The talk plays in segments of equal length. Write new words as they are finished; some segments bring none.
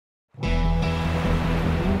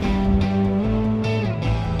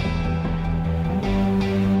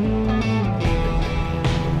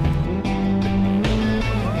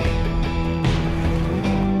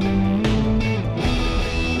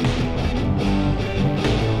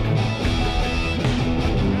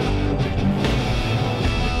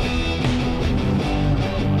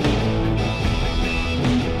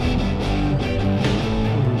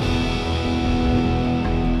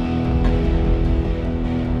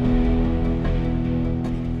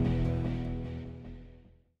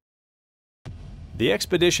The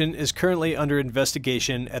expedition is currently under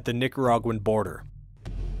investigation at the Nicaraguan border.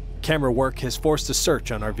 Camera work has forced a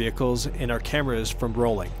search on our vehicles and our cameras from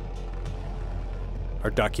rolling.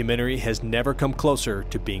 Our documentary has never come closer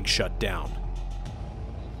to being shut down.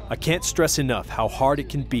 I can't stress enough how hard it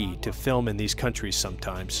can be to film in these countries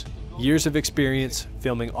sometimes. Years of experience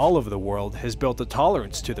filming all over the world has built a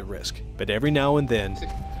tolerance to the risk, but every now and then,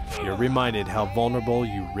 you're reminded how vulnerable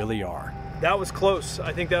you really are. That was close.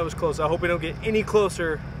 I think that was close. I hope we don't get any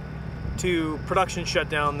closer to production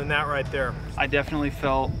shutdown than that right there. I definitely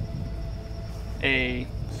felt a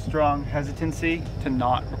strong hesitancy to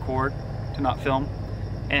not record, to not film,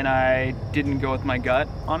 and I didn't go with my gut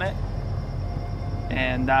on it,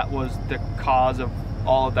 and that was the cause of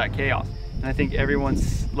all of that chaos. And I think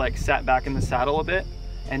everyone's like sat back in the saddle a bit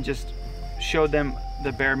and just showed them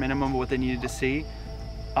the bare minimum of what they needed to see,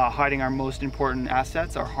 hiding our most important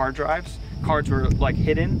assets, our hard drives. Cards were like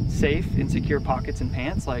hidden, safe, in secure pockets and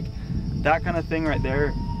pants. Like that kind of thing right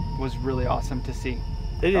there was really awesome to see.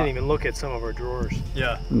 They didn't even look at some of our drawers.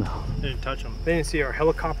 Yeah, no. They didn't touch them. They didn't see our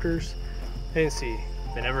helicopters. They didn't see.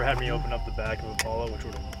 They never had me open up the back of Apollo, which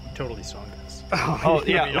would have totally sunk us. Oh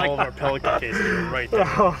yeah, I mean, all of our Pelican cases were right there.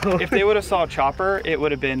 If they would have saw a chopper, it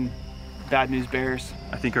would have been bad news bears.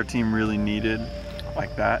 I think our team really needed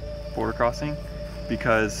like that border crossing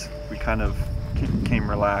because we kind of came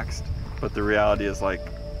relaxed. But the reality is like,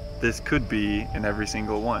 this could be in every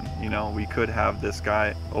single one. You know, we could have this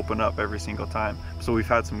guy open up every single time. So we've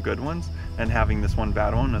had some good ones, and having this one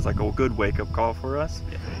bad one is like a good wake-up call for us.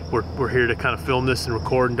 We're here to kind of film this and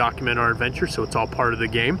record and document our adventure, so it's all part of the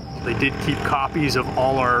game. They did keep copies of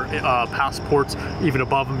all our passports, even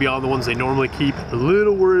above and beyond the ones they normally keep. A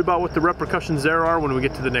little worried about what the repercussions there are when we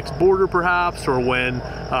get to the next border perhaps, or when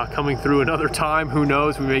coming through another time, who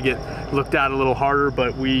knows, we may get looked at a little harder,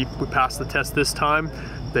 but we passed the test this time.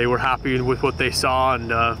 They were happy with what they saw, and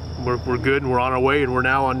we're good, and we're on our way, and we're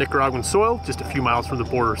now on Nicaraguan soil, just a few miles from the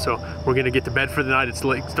border. So we're gonna get to bed for the night. It's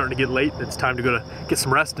late, starting to get late. It's time to go to get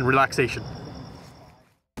some rest and relaxation.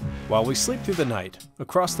 While we sleep through the night,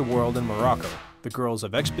 across the world in Morocco, the girls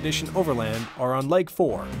of Expedition Overland are on leg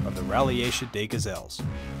 4 of the Rallye des Gazelles.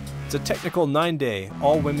 It's a technical 9-day,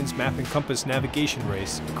 all-women's map and compass navigation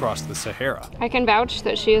race across the Sahara. I can vouch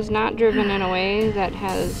that she is not driven in a way that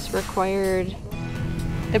has required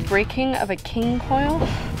the breaking of a king coil.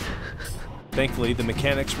 Thankfully, the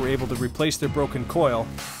mechanics were able to replace their broken coil,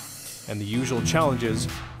 and the usual challenges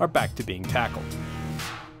are back to being tackled.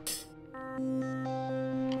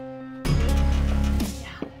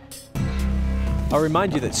 I'll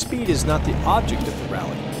remind you that speed is not the object of the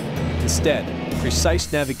rally. Instead,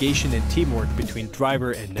 precise navigation and teamwork between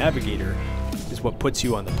driver and navigator is what puts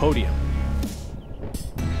you on the podium.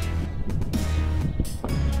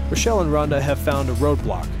 Rochelle and Rhonda have found a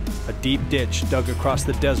roadblock, a deep ditch dug across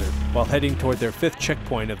the desert while heading toward their 5th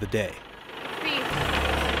checkpoint of the day.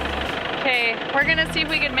 Okay, we're gonna see if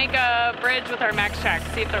we can make a bridge with our max tracks,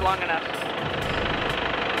 see if they're long enough. But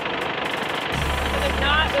if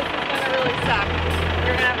not, this is gonna really suck.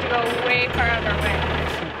 You're gonna have to go way far out of our way.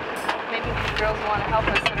 Maybe these girls will want to help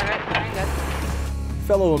us that are right behind us.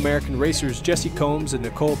 Fellow American racers Jesse Combs and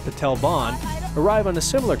Nicole Patel-Bond arrive on a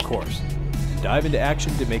similar course, dive into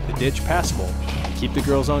action to make the ditch passable and keep the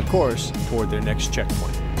girls on course toward their next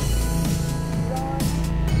checkpoint.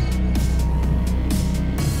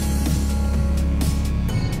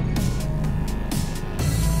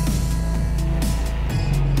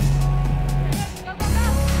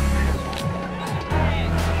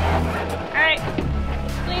 Alright,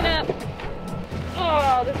 clean up.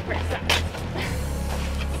 Oh, this part sucks.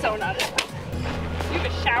 So not as fun. You have a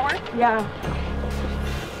shower? Yeah.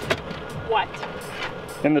 What?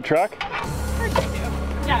 In the truck? Of course you do.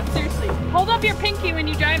 Yeah, seriously. Hold up your pinky when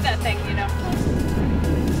you drive that thing, you know.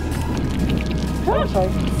 Oh, sorry.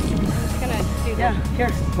 I'm just gonna do Yeah, that.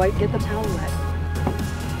 here, wipe, get the towel wet.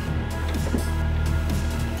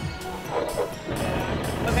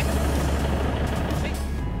 Okay.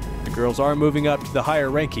 The girls are moving up to the higher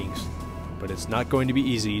rankings, but it's not going to be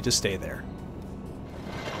easy to stay there.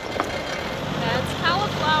 That's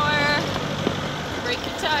cauliflower. Break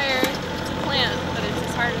your tire. It's a plant, but it's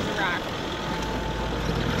as hard as a rock.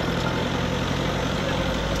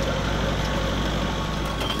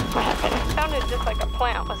 What happened? It sounded just like a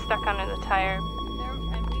plant was stuck under the tire.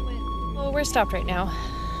 Well, we're stopped right now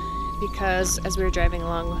because as we were driving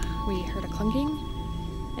along, we heard a clunking,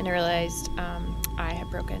 and I realized I had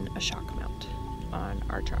broken a shock mount on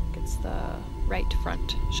our truck. It's the right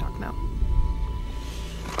front shock mount.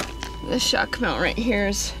 The shock mount right here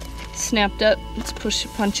is snapped up. It's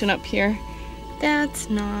punching up here. That's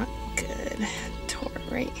not good. Tore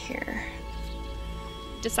right here.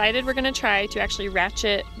 decided we're gonna try to actually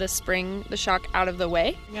ratchet the shock out of the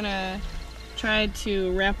way. I'm gonna try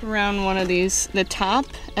to wrap around one of these, the top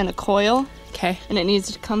and a coil. Okay. And it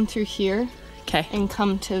needs to come through here. Okay. And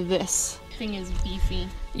come to this. Thing is beefy.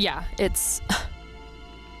 Yeah, it's...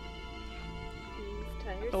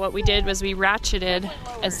 But what we did was we ratcheted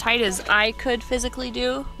as tight as I could physically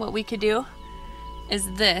do. What we could do is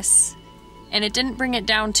this. And it didn't bring it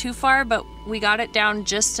down too far, but we got it down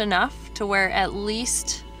just enough to where at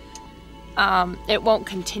least it won't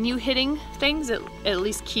continue hitting things. It at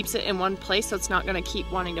least keeps it in one place, so it's not gonna keep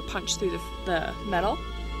wanting to punch through the metal.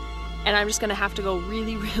 And I'm just gonna have to go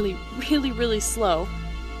really, really, really, really slow.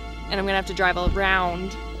 And I'm gonna have to drive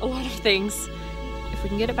around a lot of things. If we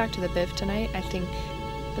can get it back to the BIV tonight, I think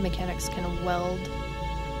the mechanics can weld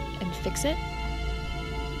and fix it.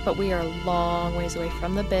 But we are a long ways away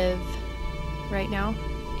from the BIV right now.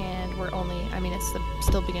 And we're only, I mean, it's the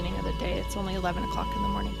still beginning of the day. It's only 11 o'clock in the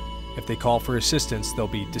morning. If they call for assistance, they'll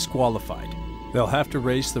be disqualified. They'll have to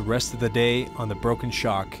race the rest of the day on the broken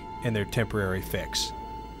shock and their temporary fix.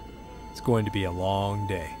 It's going to be a long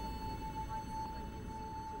day.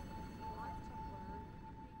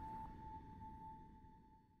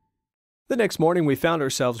 The next morning, we found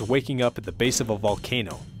ourselves waking up at the base of a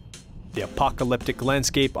volcano. The apocalyptic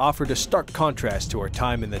landscape offered a stark contrast to our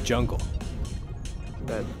time in the jungle.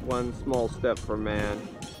 That's one small step for man,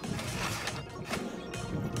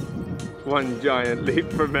 one giant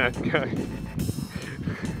leap for mankind.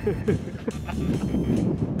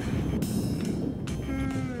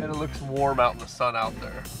 And it looks warm out in the sun out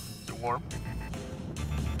there. Is it warm?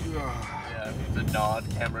 Yeah, it's a nod,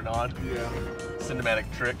 camera nod. Yeah.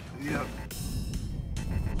 Cinematic trick. Yep.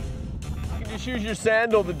 You can just use your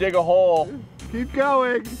sandal to dig a hole. Keep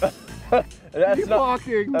going. Keep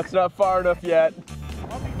walking. That's not far enough yet.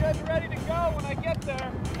 I'll be good and ready to go when I get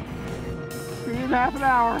there. We need half an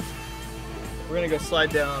hour. We're gonna go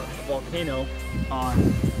slide down a volcano on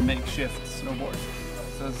a makeshift snowboard.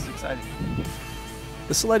 So this is exciting.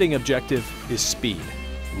 The sledding objective is speed,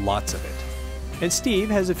 lots of it. And Steve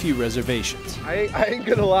has a few reservations. I ain't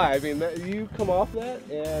gonna lie. I mean, you come off that,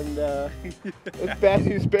 and it's bad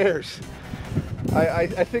news bears. I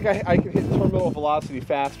think I can hit terminal velocity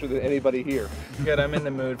faster than anybody here. Good. I'm in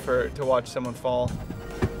the mood to watch someone fall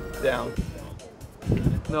down.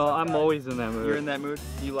 No, I'm always in that mood. You're in that mood?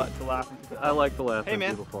 You like to laugh? I like to laugh. Hey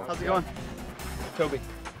man, how's it going? Toby.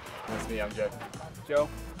 That's me, I'm Joe. Joe?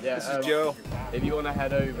 Yeah, This is Joe. If you want to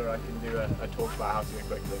head over, I can do a talk about how to do it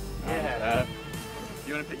quickly. Yeah.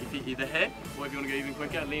 You want to put your feet either here, or if you want to go even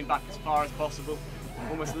quicker, lean back as far as possible.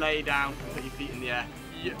 Almost lay down and put your feet in the air.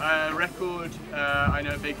 Record, I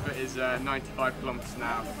know Bigfoot is 95 kilometers an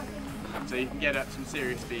hour. So you can get up some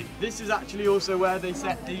serious speed. This is actually also where they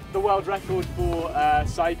set the world record for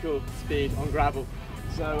cycle speed on gravel.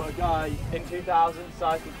 So a guy in 2000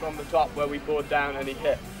 cycled from the top where we poured down and he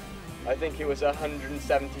hit. I think it was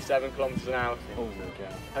 177 kilometers an hour. Oh my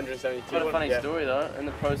god. 172. What a funny story though. In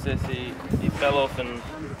the process he fell off and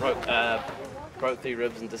broke 3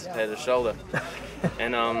 ribs and dislocated his shoulder.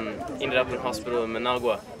 And ended up in hospital in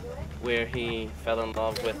Managua, where he fell in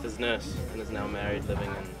love with his nurse and is now married, living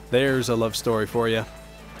in... There's a love story for you.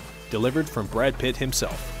 Delivered from Brad Pitt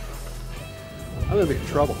himself. I'm gonna be in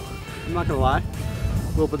trouble. I'm not gonna lie. A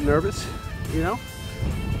little bit nervous, you know.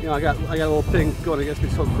 I got a little thing going against me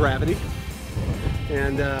called gravity,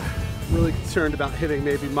 and really concerned about hitting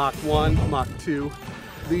maybe Mach 1, Mach 2,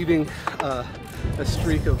 leaving a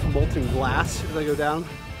streak of molten glass as I go down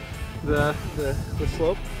the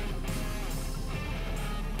slope.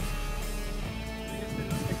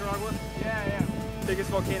 Nicaragua? Yeah. Biggest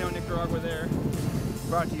volcano in Nicaragua there.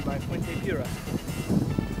 Brought to you by Fuente Pura.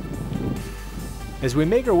 As we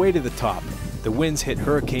make our way to the top, the winds hit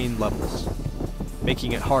hurricane levels,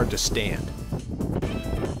 making it hard to stand.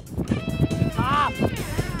 Top!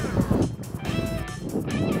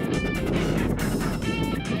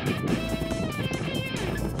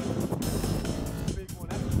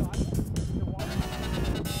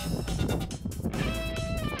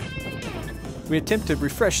 We attempt to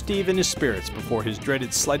refresh Steve in his spirits before his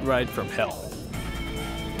dreaded sled ride from hell.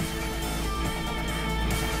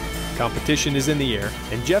 Competition is in the air,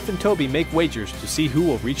 and Jeff and Toby make wagers to see who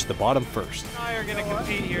will reach the bottom first. I are going to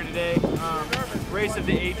compete here today. Race of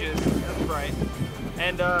the ages, that's right.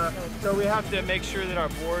 And so we have to make sure that our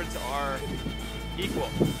boards are equal.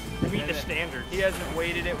 Meet the standards. He hasn't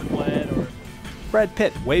weighted it with lead or... Brad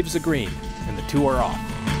Pitt waves the green, and the two are off.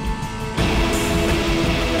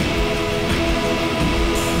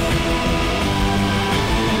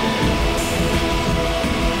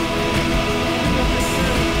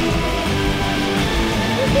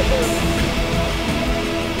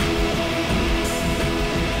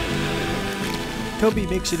 Toby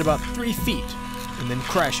makes it about 3 feet and then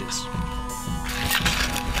crashes.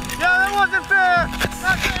 Yeah, that wasn't fair!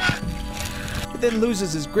 Not fair! He then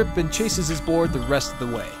loses his grip and chases his board the rest of the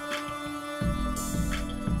way.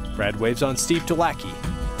 Brad waves on Steve Tulacki,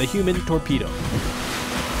 the human torpedo.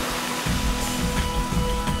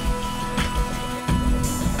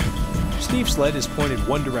 Steve's sled is pointed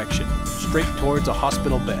one direction, straight towards a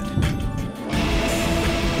hospital bed.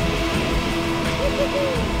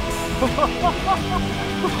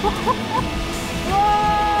 Whoa!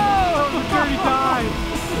 Dirty time!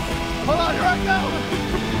 Hold on, here I go!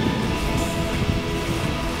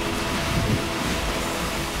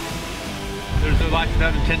 There's no life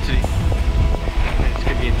without intensity. It's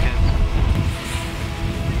gonna be intense.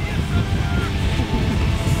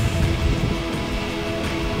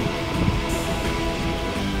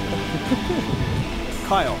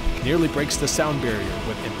 Kyle nearly breaks the sound barrier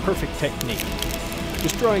with imperfect technique,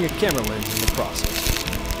 destroying a camera lens in the process.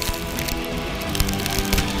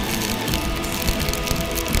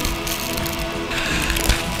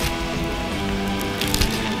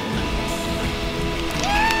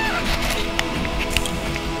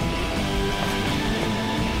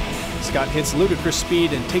 Scott hits ludicrous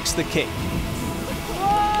speed and takes the cake.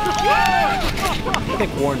 I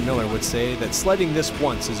think Warren Miller would say that sledding this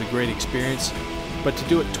once is a great experience, but to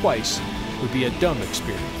do it twice would be a dumb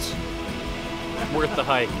experience. Worth the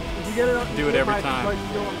hike. Do it every time.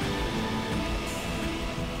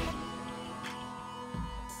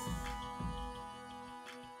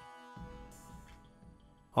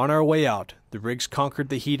 On our way out, the rigs conquered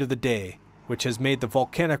the heat of the day, which has made the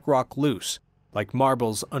volcanic rock loose, like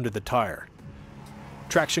marbles under the tire.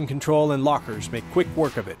 Traction control and lockers make quick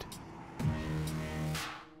work of it.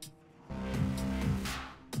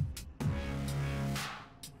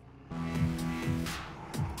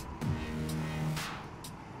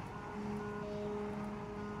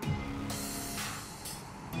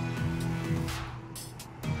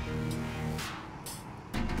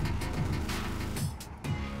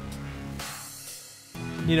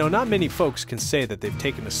 You know, not many folks can say that they've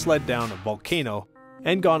taken a sled down a volcano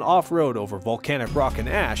and gone off-road over volcanic rock and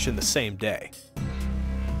ash in the same day.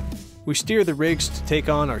 We steer the rigs to take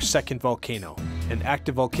on our second volcano, an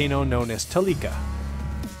active volcano known as Talika.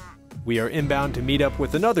 We are inbound to meet up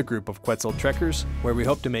with another group of Quetzal trekkers, where we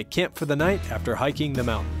hope to make camp for the night after hiking the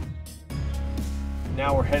mountain.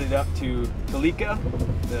 Now we're headed up to Talika,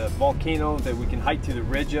 the volcano that we can hike to the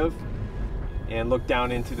ridge of and look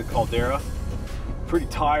down into the caldera. Pretty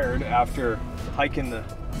tired after hiking the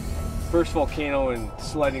first volcano and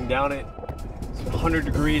sledding down it. It's 100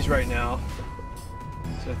 degrees right now,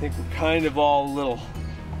 so I think we're kind of all a little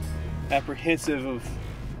apprehensive of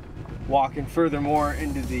walking furthermore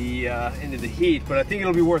into the heat, but I think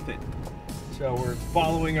it'll be worth it. So we're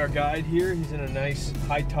following our guide here. He's in a nice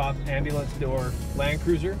high-top ambulance door Land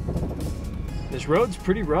Cruiser. This road's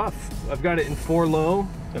pretty rough. I've got it in 4 low.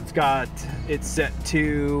 It's set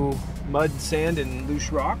to mud, sand, and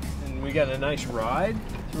loose rock, and we got a nice ride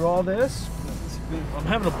through all this. I'm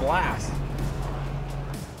having a blast.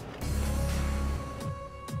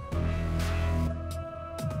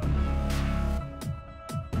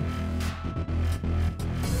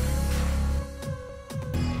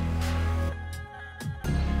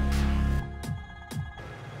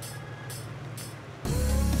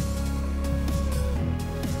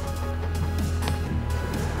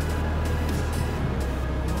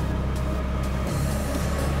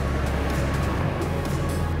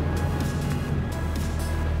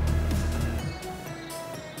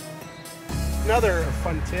 Another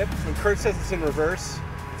fun tip, when Kurt says it's in reverse,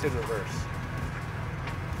 it's in reverse.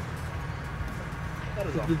 That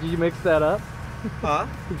is all. Did you mix that up? Huh?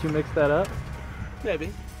 Did you mix that up? Maybe.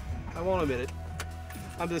 I won't admit it.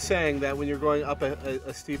 I'm just saying that when you're going up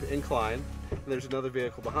a steep incline, and there's another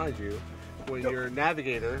vehicle behind you, when your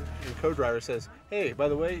navigator and co-driver says, hey, by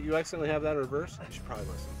the way, you accidentally have that in reverse, you should probably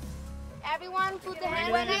listen. Everyone put the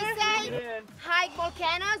hand. When I say hike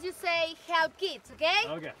volcanoes, you say help kids, okay?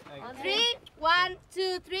 Okay. On 3, 1,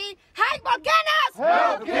 2, 3, hike volcanoes!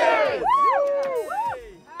 Help kids!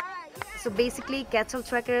 So basically, Quetzal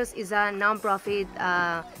Trekkers is a non-profit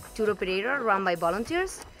tour operator run by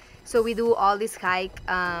volunteers. So we do all this hike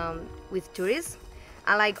with tourists.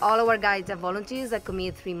 And like all our guides are volunteers that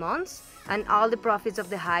commit 3 months. And all the profits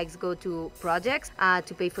of the hikes go to projects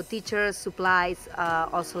to pay for teachers, supplies,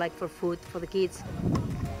 also like for food for the kids.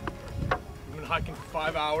 We've been hiking for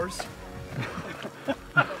 5 hours.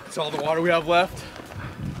 It's all the water we have left.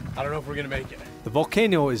 I don't know if we're gonna make it. The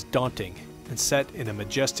volcano is daunting and set in a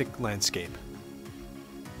majestic landscape.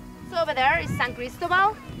 So over there is San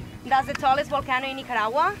Cristobal. That's the tallest volcano in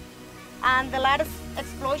Nicaragua. And the last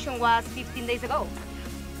explosion was 15 days ago.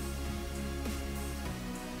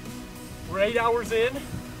 We're 8 hours in.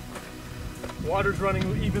 Water's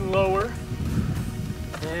running even lower.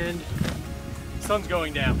 And the sun's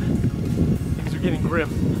going down. Things are getting grim.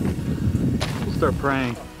 We'll start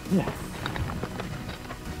praying. Yeah.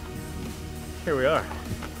 Here we are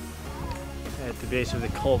at the base of the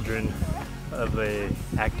cauldron of an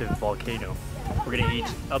active volcano. We're gonna eat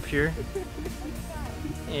up here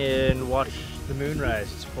and watch the moon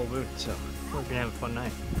rise. It's full moon, so we're gonna have a fun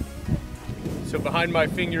night. So behind my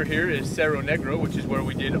finger here is Cerro Negro, which is where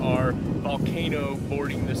we did our volcano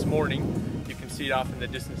boarding this morning. You can see it off in the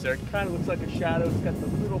distance there. It kind of looks like a shadow. It's got the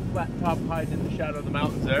little flat top hiding in the shadow of the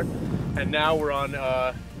mountains there. And now we're on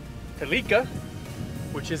Telica,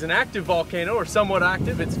 which is an active volcano, or somewhat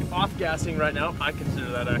active. It's off-gassing right now. I consider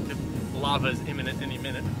that active. Lava is imminent any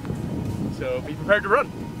minute. So be prepared to run.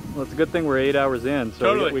 Well, it's a good thing we're 8 hours in. So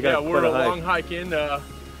totally, we got we're quite a hike. long hike in,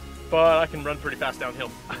 but I can run pretty fast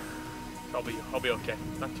downhill. I'll be okay,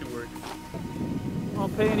 not too worried. I'll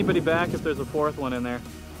pay anybody back if there's a fourth one in there.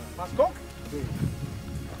 Más coke?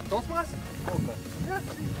 Dos más?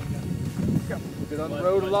 Been on the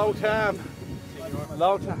road a long time.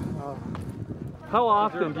 Long time. Oh. How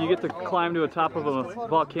often do you get to climb to the top of a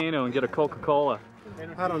volcano and get a Coca-Cola?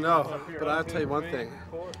 I don't know, but I'll tell you one thing.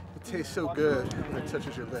 It tastes so good when it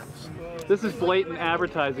touches your lips. This is blatant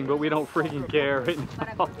advertising, but we don't freaking care right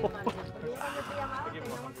now.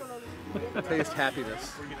 Taste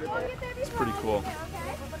happiness. It's pretty cool.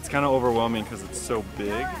 It's kind of overwhelming because it's so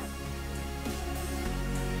big.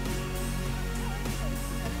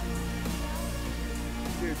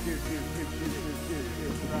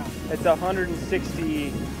 It's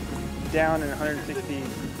 160 down and 160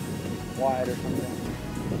 wide or something.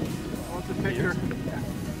 What's the picture?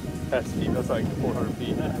 That's steep, that's like 400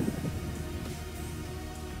 feet.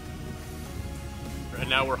 And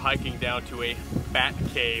now we're hiking down to a bat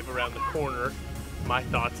cave around the corner. My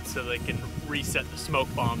thoughts is so they can reset the smoke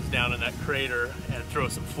bombs down in that crater and throw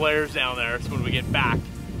some flares down there, so when we get back,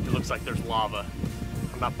 it looks like there's lava.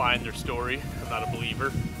 I'm not buying their story. I'm not a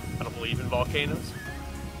believer. I don't believe in volcanoes.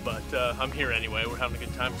 But I'm here anyway. We're having a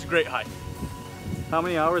good time. It's a great hike. How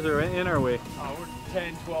many hours are we? We're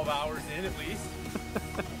 10, 12 hours in at least.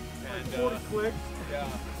 And, 40 clicks. Yeah.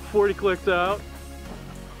 40 clicks out.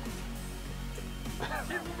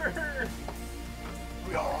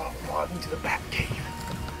 We are arriving to the bat cave.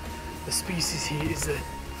 The species here is the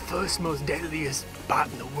first most deadliest bat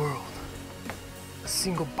in the world. A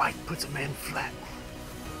single bite puts a man flat.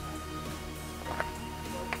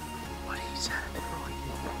 What is that?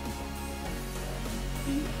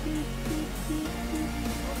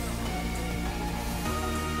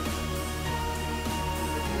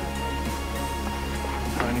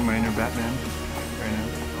 Finding my inner Batman right now.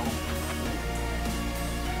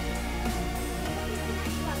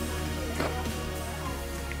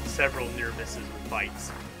 Several near misses with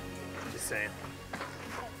bites. Just saying.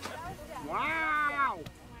 Wow!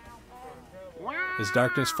 As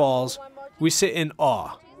darkness falls, we sit in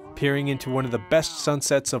awe, peering into one of the best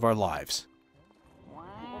sunsets of our lives.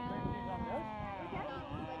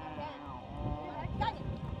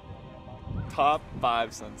 Top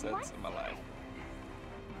 5 sunsets in my life.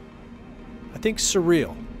 I think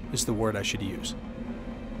surreal is the word I should use.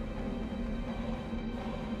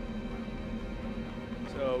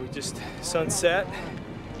 So we just sunset,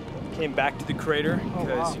 came back to the crater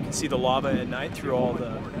because you can see the lava at night through all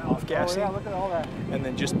the off-gassing. Oh, yeah, look at all that. And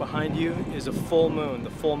then just behind you is a full moon. The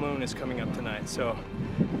full moon is coming up tonight. So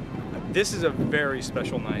this is a very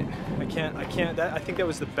special night. I think that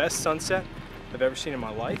was the best sunset I've ever seen in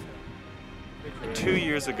my life. 2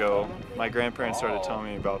 years ago, my grandparents started telling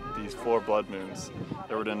me about these 4 blood moons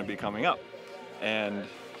that were going to be coming up. And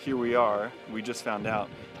here we are, we just found out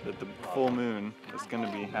that the full moon that's going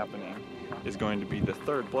to be happening is going to be the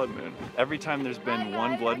 3rd blood moon. Every time there's been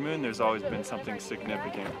one blood moon, there's always been something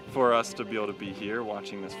significant. For us to be able to be here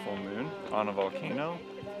watching this full moon on a volcano,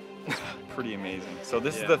 it's pretty amazing. So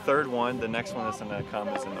this is the 3rd one, the next one that's going to come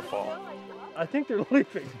is in the fall. I think they're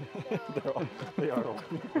leaving. They are.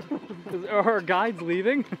 Are our guides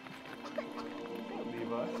leaving?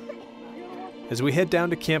 As we head down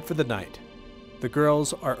to camp for the night, the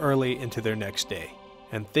girls are early into their next day,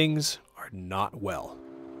 and things are not well.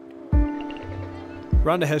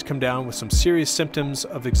 Rhonda has come down with some serious symptoms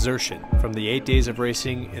of exertion from the 8 days of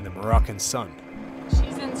racing in the Moroccan sun.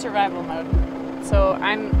 She's in survival mode, so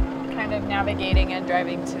I'm kind of navigating and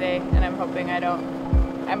driving today, and I'm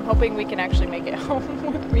hoping we can actually make it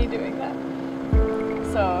home with me doing that.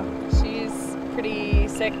 So she's pretty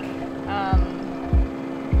sick.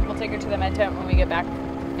 We'll take her to the med tent when we get back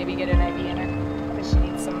maybe get an IV in her, because she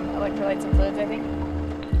needs some electrolytes and fluids, I think.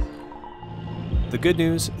 The good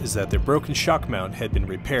news is that their broken shock mount had been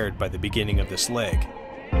repaired by the beginning of this leg.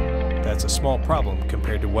 That's a small problem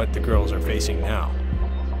compared to what the girls are facing now.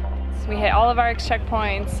 So we hit all of our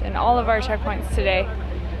checkpoints and all of our checkpoints today.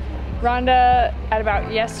 Rhonda, at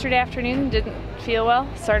about yesterday afternoon, didn't feel well,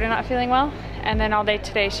 started not feeling well, and then all day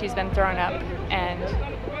today she's been throwing up and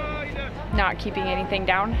not keeping anything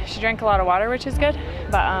down. She drank a lot of water, which is good,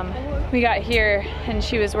 but we got here and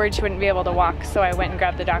she was worried she wouldn't be able to walk, so I went and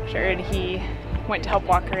grabbed the doctor and he went to help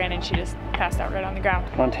walk her in, and she just passed out right on the ground.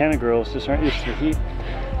 Montana girls just aren't used to the heat.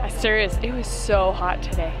 It was so hot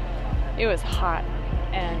today. It was hot,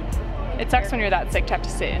 and it sucks when you're that sick to have to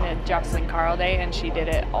sit in a jostling car all day, and she did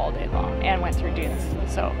it all day long and went through dunes,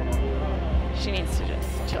 so she needs to just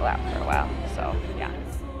chill out for a while, so yeah.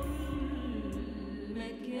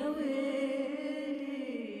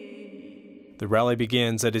 The rally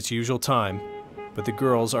begins at its usual time, but the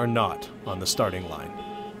girls are not on the starting line.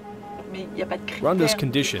 Rhonda's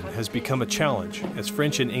condition has become a challenge as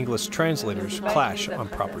French and English translators clash on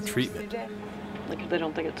proper treatment. Like, they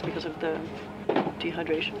don't think it's because of the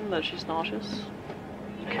dehydration that she's nauseous.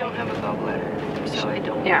 I don't have a gallbladder, so I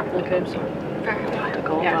don't. Yeah, okay. Very well. The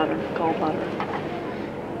gallbladder,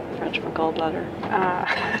 gallbladder. French for gallbladder.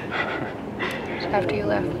 After you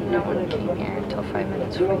left, no one came here until 5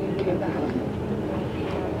 minutes before you came back.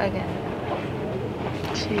 Again.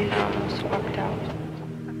 So you almost walked out.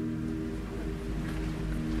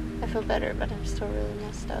 I feel better, but I'm still really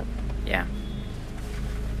messed up. Yeah.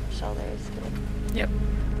 Shoulder is good. Yep.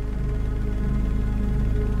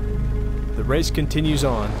 The race continues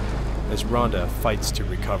on as Rhonda fights to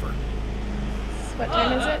recover. What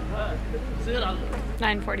time is it?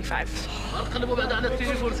 9:45.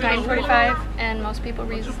 9:45, and most people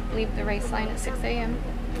leave the race line at 6 a.m.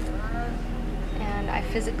 And I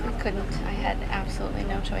physically couldn't. I had absolutely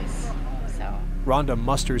no choice. So Rhonda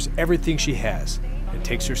musters everything she has and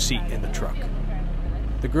takes her seat in the truck.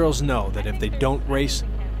 The girls know that if they don't race,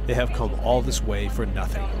 they have come all this way for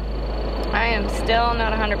nothing. I am still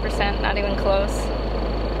not 100%, not even close.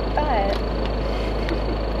 But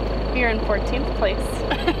we are in 14th place.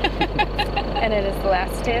 And it is the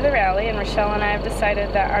last day of the rally, and Rochelle and I have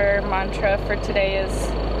decided that our mantra for today is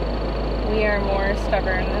we are more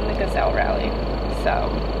stubborn than the Gazelle rally. So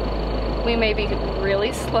we may be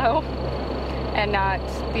really slow and not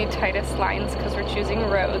the tightest lines because we're choosing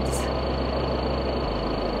roads,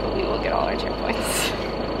 but we will get all our checkpoints.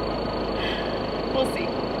 We'll see.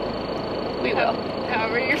 We will.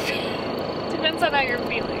 However you're feeling. Depends on how you're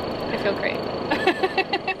feeling. I feel great.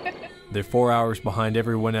 They're 4 hours behind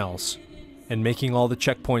everyone else, and making all the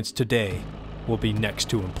checkpoints today will be next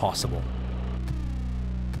to impossible.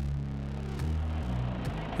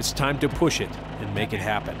 It's time to push it and make it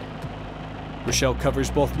happen. Rochelle covers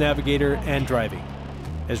both navigator and driving,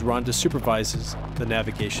 as Rhonda supervises the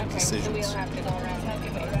navigation decisions. So we'll have to go around.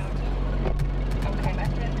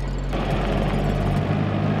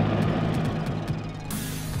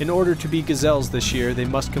 In order to be Gazelles this year, they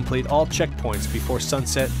must complete all checkpoints before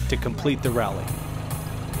sunset to complete the rally.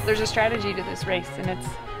 There's a strategy to this race, and it's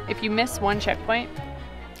if you miss one checkpoint,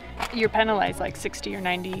 you're penalized like 60 or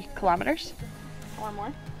 90 kilometers.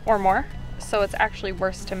 Or more. So it's actually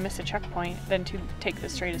worse to miss a checkpoint than to take the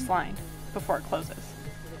straightest line before it closes.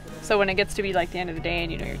 So when it gets to be like the end of the day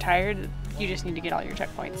and you know you're tired, you just need to get all your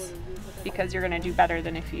checkpoints because you're going to do better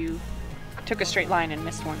than if you took a straight line and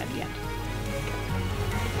missed one at the end.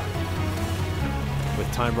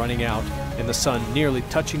 With time running out and the sun nearly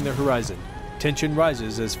touching the horizon, tension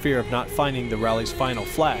rises as fear of not finding the rally's final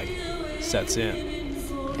flag sets in.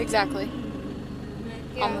 Exactly.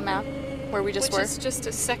 Yeah. On the map where we just were. Which is just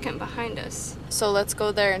a second behind us. So let's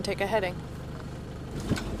go there and take a heading.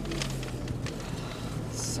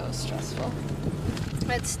 So stressful.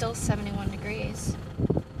 It's still 71 degrees.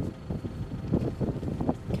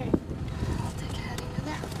 Okay. I'll take a heading to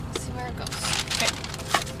there. See where it goes. Okay.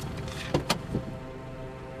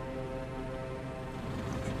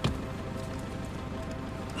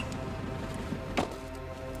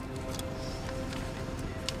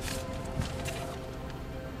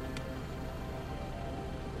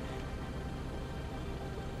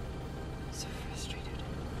 So frustrated.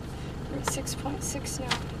 We're at 6.6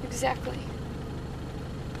 now. Exactly.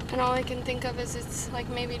 And all I can think of is it's like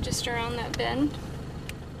maybe just around that bend.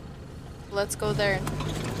 Let's go there. I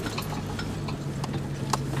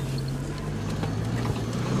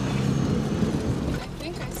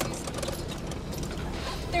think I see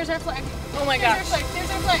something. There's our flag. Oh my gosh. There's our flag.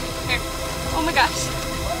 There's our flag. There. Oh my gosh.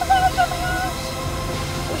 Oh my gosh, oh my gosh.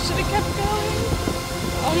 We should have kept going.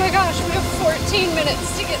 Oh my gosh, we have 14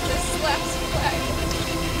 minutes to get this last flag.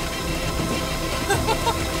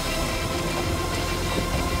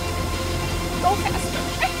 Go faster.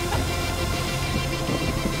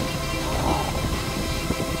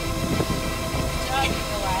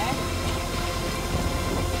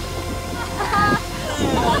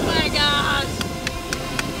 Oh my gosh!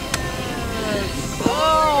 Yes.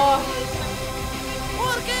 Oh!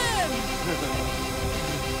 Morgan!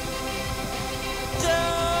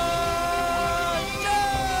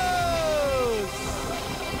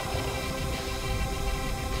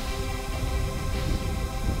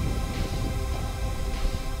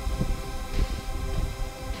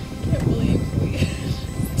 Can't believe we did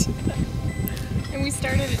that. And we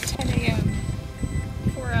started at 10 a.m.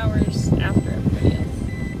 4 hours after everybody else.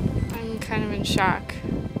 I'm kind of in shock.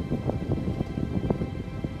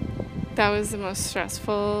 That was the most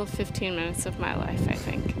stressful 15 minutes of my life, I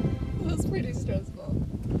think. It was pretty stressful.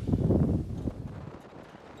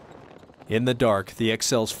 In the dark, the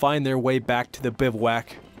Excels find their way back to the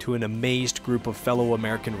bivouac to an amazed group of fellow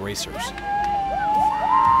American racers.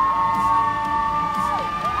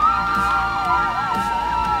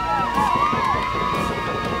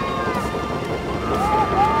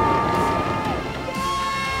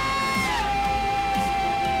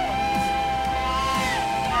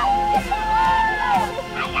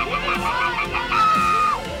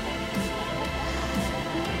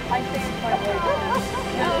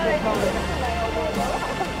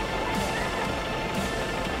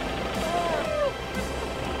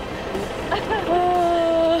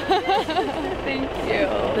 Thank you.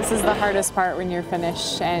 This is the hardest part when you're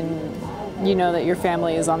finished and you know that your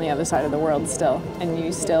family is on the other side of the world still, and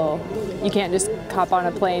you can't just hop on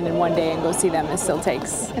a plane in one day and go see them. It still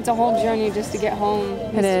takes. It's a whole journey just to get home.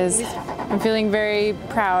 It is. I'm feeling very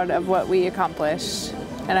proud of what we accomplished,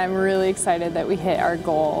 and I'm really excited that we hit our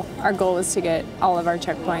goal. Our goal was to get all of our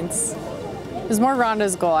checkpoints. It was more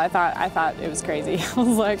Rhonda's goal. I thought it was crazy. I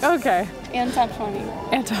was like, okay. And top 20.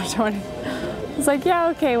 And top 20. I was like, yeah,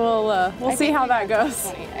 okay, we'll see how that goes.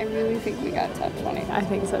 I really think we got top 20. I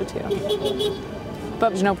think so too.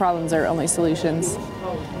 But no problems are only solutions.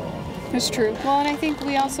 That's true. Well, and I think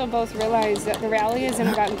we also both realize that the rally isn't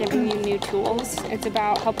about giving you new tools. It's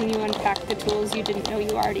about helping you unpack the tools you didn't know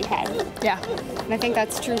you already had. Yeah. And I think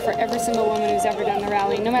that's true for every single woman who's ever done the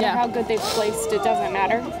rally. No matter how good they've placed, it doesn't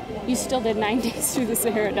matter. You still did 9 days through the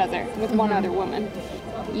Sahara Desert with one other woman.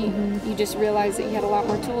 You just realize that you had a lot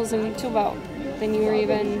more tools in your tool belt than you were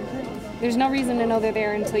even. There's no reason to know they're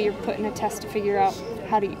there until you're put in a test to figure out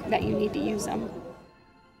that you need to use them.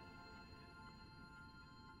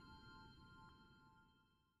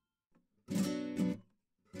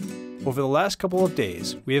 Over the last couple of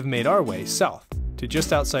days, we have made our way south to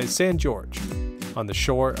just outside San Jorge, on the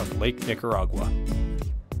shore of Lake Nicaragua.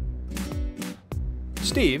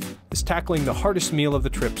 Steve is tackling the hardest meal of the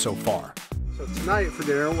trip so far. So tonight for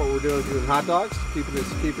dinner, what we're doing is doing hot dogs, keeping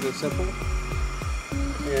it simple.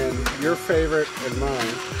 And your favorite and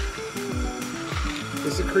mine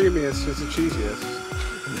is the creamiest, it's the cheesiest.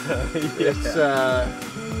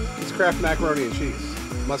 It's Kraft macaroni and cheese.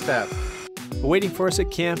 Must have. Waiting for us at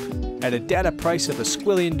camp, at a data price of $1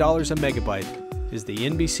 squillion a megabyte, is the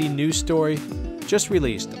NBC News story just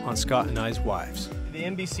released on Scott and I's wives. The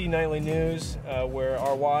NBC Nightly News, where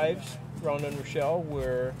our wives, Rhonda and Rochelle,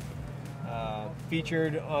 were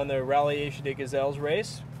featured on the Rally des Gazelles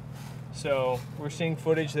race. So we're seeing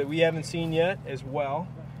footage that we haven't seen yet as well.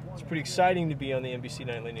 It's pretty exciting to be on the NBC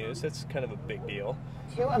Nightly News. That's kind of a big deal.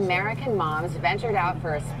 2 American moms ventured out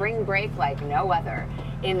for a spring break like no other.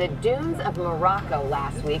 In the dunes of Morocco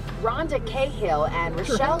last week, Rhonda Cahill and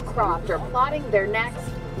Rochelle Croft are plotting their next,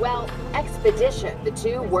 well, expedition. The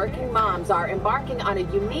 2 working moms are embarking on a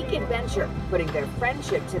unique adventure, putting their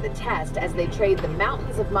friendship to the test as they trade the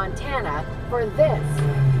mountains of Montana for this,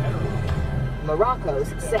 Morocco's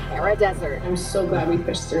Sahara Desert. I'm so glad we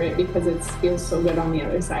pushed through it because it feels so good on the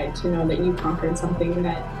other side to know that you conquered something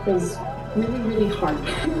that was really, really hard.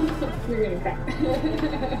 You're gonna cry.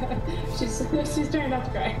 She's trying not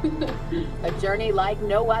to cry. A journey like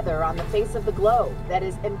no other on the face of the globe that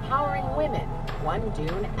is empowering women, one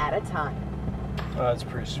dune at a time. Oh, that's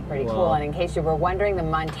pretty Cool. And in case you were wondering, the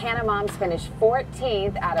Montana moms finished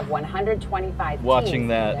 14th out of 125 Watching teams.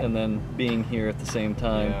 that and then being here at the same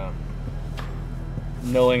time,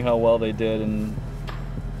 knowing how well they did and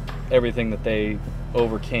everything that they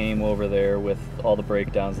overcame over there with all the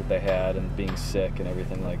breakdowns that they had and being sick and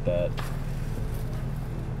everything like that.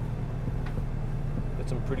 Got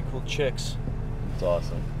some pretty cool chicks. It's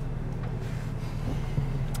awesome.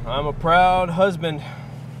 I'm a proud husband,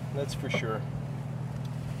 that's for sure.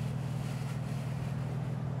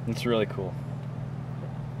 It's really cool.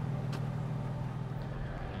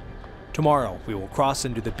 Tomorrow, we will cross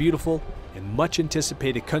into the beautiful and much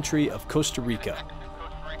anticipated country of Costa Rica.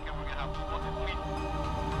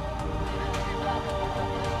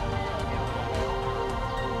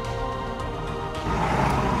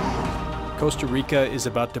 Costa Rica is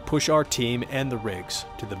about to push our team and the rigs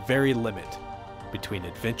to the very limit between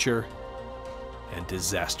adventure and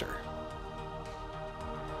disaster.